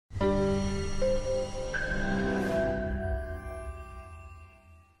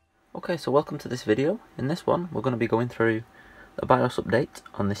Okay, so welcome to this video. In this one, we're going to be going through a BIOS update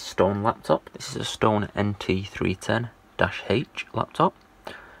on this Stone laptop. This is a Stone NT310-H laptop.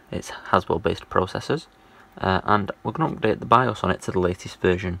 It's Haswell based processors, and we're going to update the BIOS on it to the latest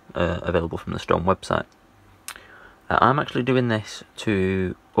version available from the Stone website. I'm actually doing this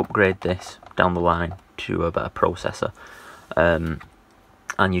to upgrade this down the line to a better processor, and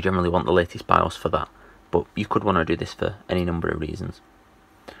you generally want the latest BIOS for that, but you could want to do this for any number of reasons.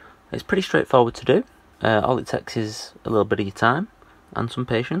 It's pretty straightforward to do. All it takes is a little bit of your time and some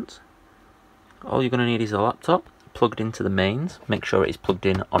patience. All you're going to need is a laptop plugged into the mains. Make sure it is plugged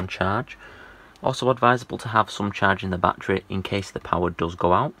in on charge. Also advisable to have some charge in the battery in case the power does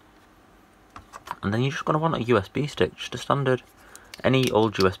go out. And then you're just going to want a USB stick, just a standard, any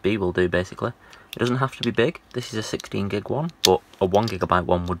old USB will do basically. It doesn't have to be big. This is a 16 gig one, but a 1GB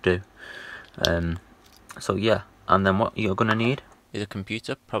one would do. So yeah, and then what you're going to need is a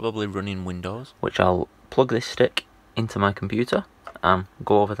computer, probably running Windows, which I'll plug this stick into my computer and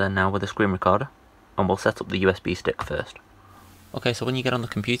go over there now with a screen recorder, and we'll set up the USB stick first. Okay, so when you get on the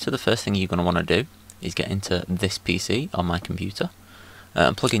computer, the first thing you're going to want to do is get into this PC on my computer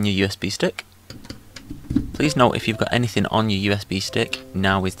and plug in your USB stick. Please note, if you've got anything on your USB stick,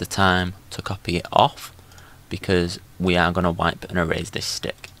 now is the time to copy it off, because we are going to wipe and erase this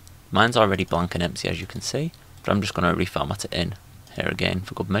stick. Mine's already blank and empty, as you can see, but I'm just going to reformat it in here again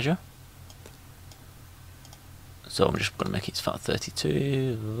for good measure. So I'm just going to make it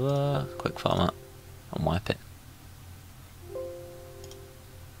FAT32, quick format, and wipe it.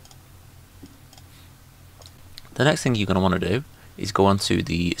 The next thing you're going to want to do is go onto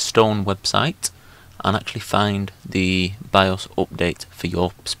the Stone website and actually find the BIOS update for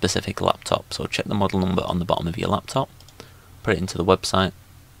your specific laptop. So check the model number on the bottom of your laptop, put it into the website,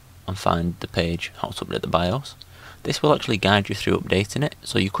 and find the page how to update the BIOS. This will actually guide you through updating it,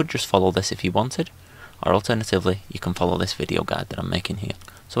 so you could just follow this if you wanted, or alternatively you can follow this video guide that I'm making here.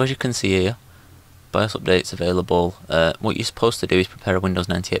 So as you can see here, BIOS updates available. What you're supposed to do is prepare a Windows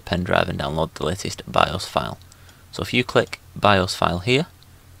 98 pen drive and download the latest BIOS file. So if you click BIOS file here,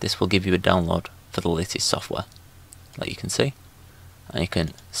 this will give you a download for the latest software, like you can see, and you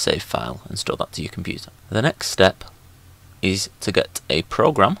can save file and store that to your computer. The next step is to get a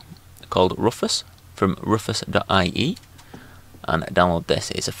program called Rufus from rufus.ie and download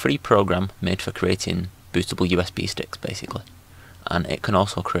this. It's a free program made for creating bootable USB sticks basically, and it can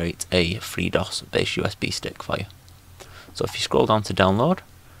also create a FreeDOS based USB stick for you. So if you scroll down to download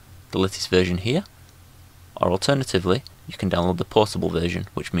the latest version here, or alternatively you can download the portable version,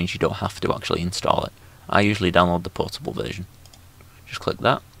 which means you don't have to actually install it. I usually download the portable version. Just click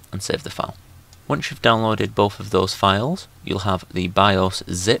that and save the file. Once you've downloaded both of those files, you'll have the BIOS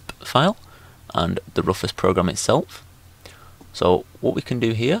zip file and the Rufus program itself. So what we can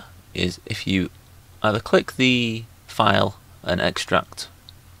do here is, if you either click the file and extract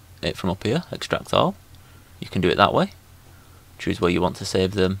it from up here, extract all, you can do it that way. Choose where you want to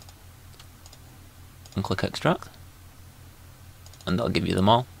save them and click extract, and that'll give you them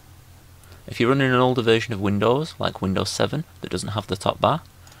all. If you're running an older version of Windows, like Windows 7, that doesn't have the top bar,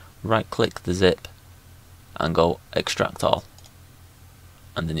 right click the zip and go extract all,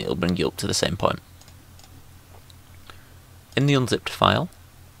 and then it'll bring you up to the same point. In the unzipped file,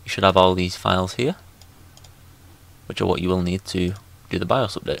 you should have all these files here, which are what you will need to do the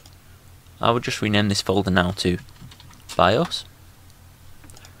BIOS update. I would just rename this folder now to BIOS,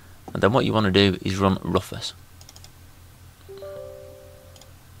 and then what you want to do is run Rufus.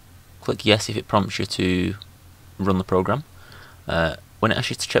 Click yes if it prompts you to run the program. When it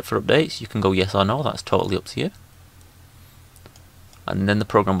asks you to check for updates, you can go yes or no, that's totally up to you. And then the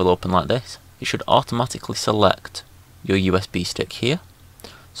program will open like this. It should automatically select your USB stick here.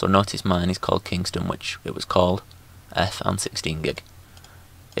 So notice mine is called Kingston, which it was called, F and 16 gig.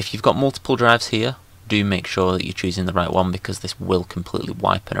 If you've got multiple drives here, do make sure that you're choosing the right one, because this will completely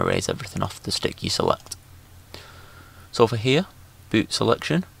wipe and erase everything off the stick you select. So for here, boot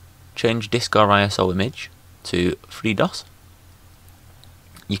selection, change disk or ISO image to FreeDOS.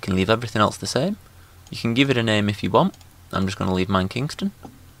 You can leave everything else the same. You can give it a name if you want. I'm just going to leave mine Kingston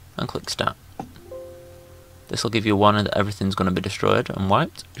and click start. This will give you a warning that everything's going to be destroyed and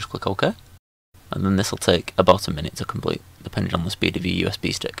wiped. Just click OK, and then this will take about a minute to complete, depending on the speed of your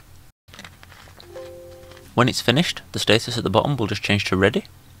USB stick. When it's finished, the status at the bottom will just change to ready,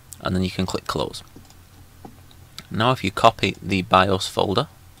 and then you can click close. Now if you copy the BIOS folder,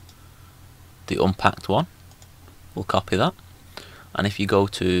 the unpacked one, we'll copy that, and if you go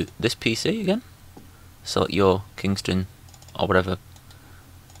to this PC again, select your Kingston or whatever,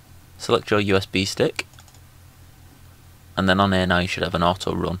 select your USB stick, and then on here now you should have an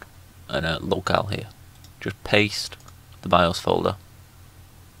auto run a locale here. Just paste the BIOS folder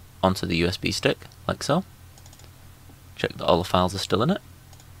onto the USB stick, like so. Check that all the files are still in it.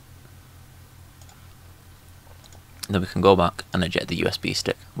 Then we can go back and eject the USB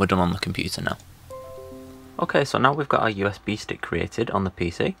stick. We're done on the computer now. Okay, so now we've got our USB stick created on the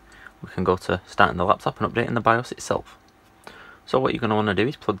PC, we can go to starting the laptop and updating the BIOS itself. So what you're going to want to do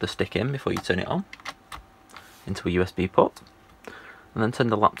is plug the stick in before you turn it on into a USB port, and then turn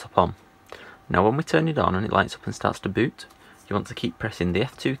the laptop on. Now when we turn it on and it lights up and starts to boot, you want to keep pressing the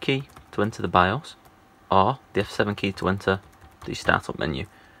F2 key to enter the BIOS, or the F7 key to enter the startup menu,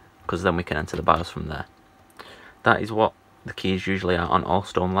 because then we can enter the BIOS from there. That is what the keys usually are on all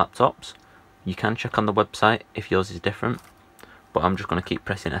Stone laptops. You can check on the website if yours is different, but I'm just going to keep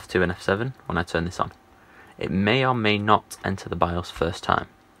pressing F2 and F7 when I turn this on. It may or may not enter the BIOS first time.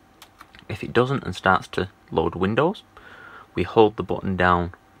 If it doesn't and starts to load Windows, we hold the button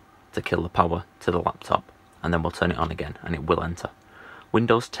down to kill the power to the laptop, and then we'll turn it on again and it will enter.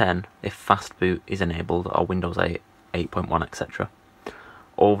 Windows 10, if fast boot is enabled, or Windows 8, 8.1 etc.,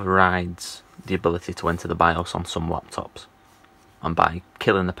 overrides the ability to enter the BIOS on some laptops, and by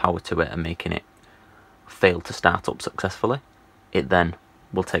killing the power to it and making it fail to start up successfully, it then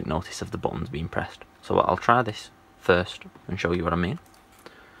will take notice of the buttons being pressed. So I'll try this first and show you what I mean.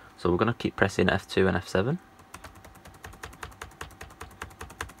 So we're going to keep pressing F2 and F7.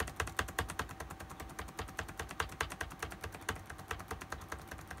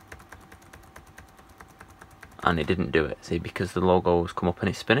 And it didn't do it, see, because the logo has come up and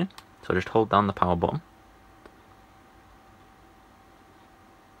it's spinning. So just hold down the power button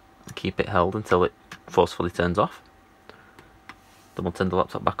and keep it held until it forcefully turns off. Then we'll turn the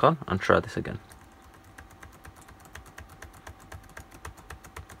laptop back on and try this again.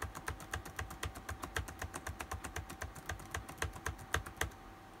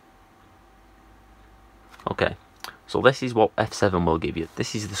 Okay, so this is what F7 will give you.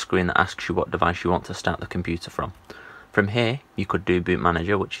 This is the screen that asks you what device you want to start the computer from. From here, you could do boot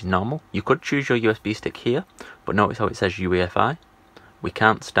manager, which is normal. You could choose your USB stick here, but notice how it says UEFI. We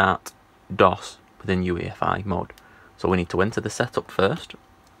can't start DOS within UEFI mode, so we need to enter the setup first.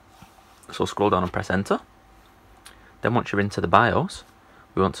 So scroll down and press enter. Then once you're into the BIOS,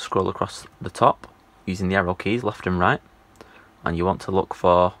 we want to scroll across the top using the arrow keys left and right, and you want to look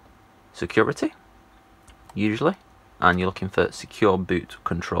for security, usually, and you're looking for secure boot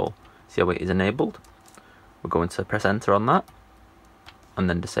control. See how it is enabled? We're going to press enter on that and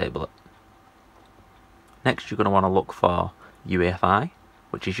then disable it. Next you're going to want to look for UEFI,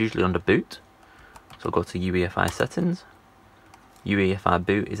 which is usually under boot. So go to UEFI settings. UEFI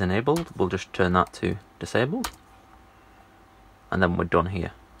boot is enabled, we'll just turn that to disabled, and then we're done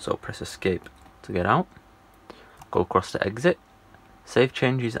here. So press escape to get out, go across to exit, save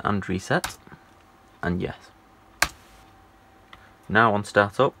changes and reset, and yes. Now on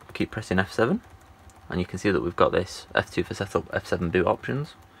startup, keep pressing F7, and you can see that we've got this F2 for setup, F7 boot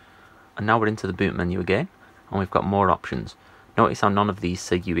options. And now we're into the boot menu again, and we've got more options. Notice how none of these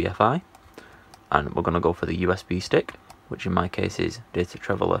say UEFI, and we're going to go for the USB stick, which in my case is Data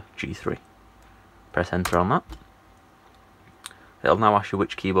Traveler G3. Press enter on that. It'll now ask you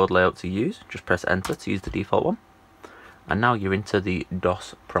which keyboard layout to use, just press enter to use the default one. And now you're into the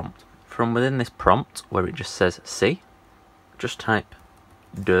DOS prompt. From within this prompt, where it just says C, just type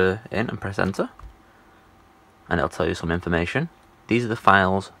D in and press enter, and it'll tell you some information. These are the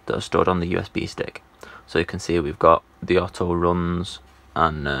files that are stored on the USB stick. So you can see we've got the auto runs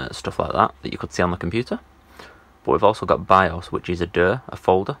and stuff like that you could see on the computer. But we've also got BIOS, which is a dir, a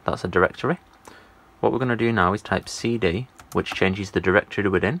folder, that's a directory. What we're going to do now is type CD, which changes the directory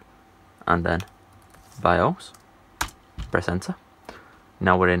we're in, and then BIOS, press enter.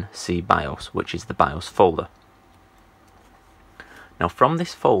 Now we're in C BIOS, which is the BIOS folder. Now from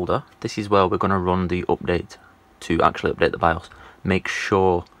this folder, this is where we're going to run the update to actually update the BIOS. Make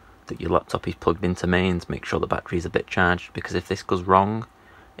sure that your laptop is plugged into mains, make sure the battery is a bit charged, because if this goes wrong,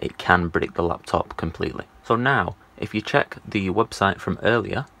 it can brick the laptop completely. So now, if you check the website from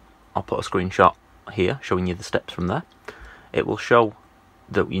earlier, I'll put a screenshot here showing you the steps from there. It will show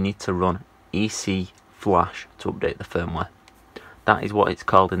that you need to run EC Flash to update the firmware. That is what it's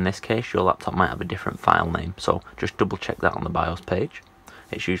called in this case. Your laptop might have a different file name, so just double check that on the BIOS page.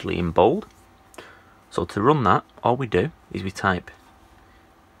 It's usually in bold. So to run that, all we do is we type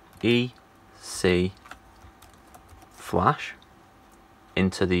EC Flash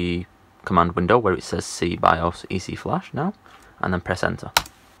into the command window where it says C BIOS EC Flash now, and then press enter.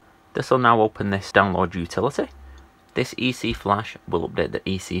 This will now open this download utility. This EC Flash will update the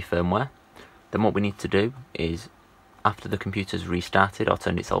EC firmware. Then what we need to do is, after the computer's restarted or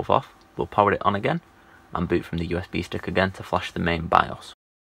turned itself off, we'll power it on again and boot from the USB stick again to flash the main BIOS.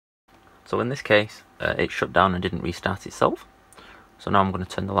 So in this case, it shut down and didn't restart itself. So now I'm going to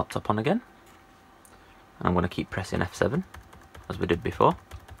turn the laptop on again, and I'm going to keep pressing F7 as we did before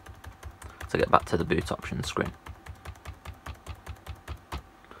to get back to the boot options screen.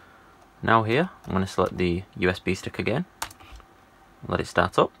 Now here, I'm going to select the USB stick again, let it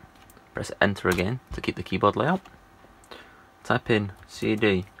start up, press enter again to keep the keyboard layout, type in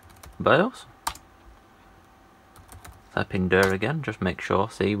CD BIOS, type in dir again, just make sure,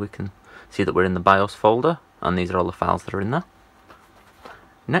 we can see that we're in the BIOS folder and these are all the files that are in there.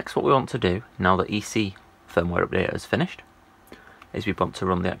 Next, what we want to do, now that EC firmware update is finished, is we want to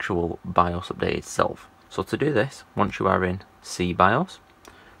run the actual BIOS update itself. So to do this, once you are in C BIOS,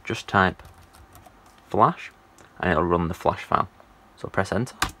 just type flash and it'll run the flash file. So press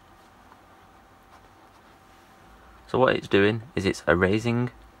enter. So what it's doing is it's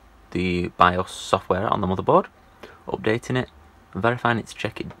erasing the BIOS software on the motherboard, updating it, verifying it's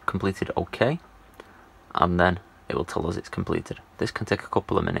completed OK, and then it will tell us it's completed. This can take a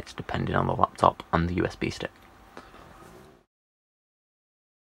couple of minutes depending on the laptop and the USB stick.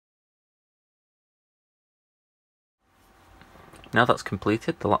 Now that's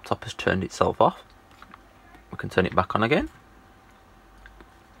completed, the laptop has turned itself off. We can turn it back on again,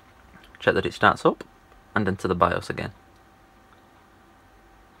 check that it starts up, and enter the BIOS again.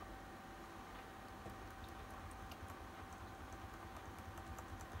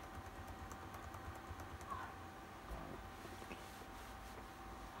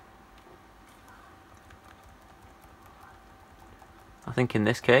 I think in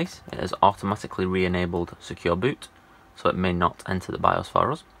this case it has automatically re-enabled secure boot, so it may not enter the BIOS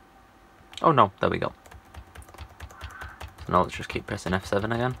for us. Oh no, there we go. So now let's just keep pressing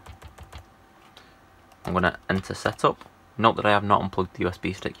F7 again. I'm going to enter setup. Note that I have not unplugged the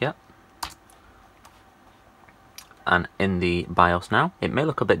USB stick yet. And in the BIOS now, it may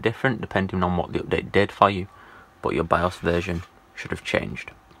look a bit different depending on what the update did for you, but your BIOS version should have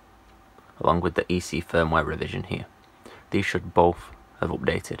changed, along with the EC firmware revision here. These should both have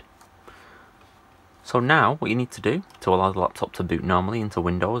updated. So now what you need to do to allow the laptop to boot normally into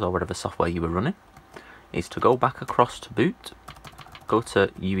Windows or whatever software you were running is to go back across to boot, go to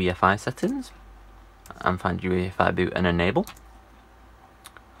UEFI settings and find UEFI boot and enable.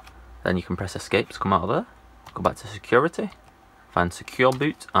 Then you can press escape to come out of there, go back to security, find secure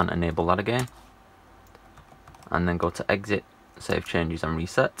boot and enable that again, and then go to exit, save changes and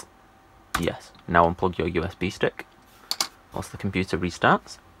reset. Yes, now unplug your USB stick whilst the computer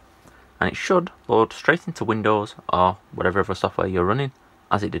restarts, and it should load straight into Windows or whatever other software you're running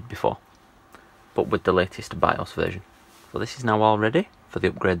as it did before, but with the latest BIOS version. So this is now all ready for the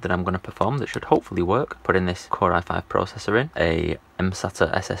upgrade that I'm going to perform that should hopefully work. Putting this Core i5 processor in, a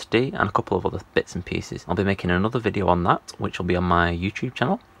MSATA SSD and a couple of other bits and pieces. I'll be making another video on that, which will be on my YouTube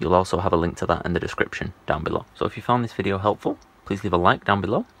channel. You'll also have a link to that in the description down below. So if you found this video helpful, please leave a like down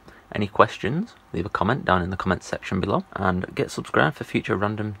below. Any questions, leave a comment down in the comments section below, and get subscribed for future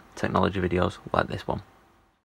random technology videos like this one.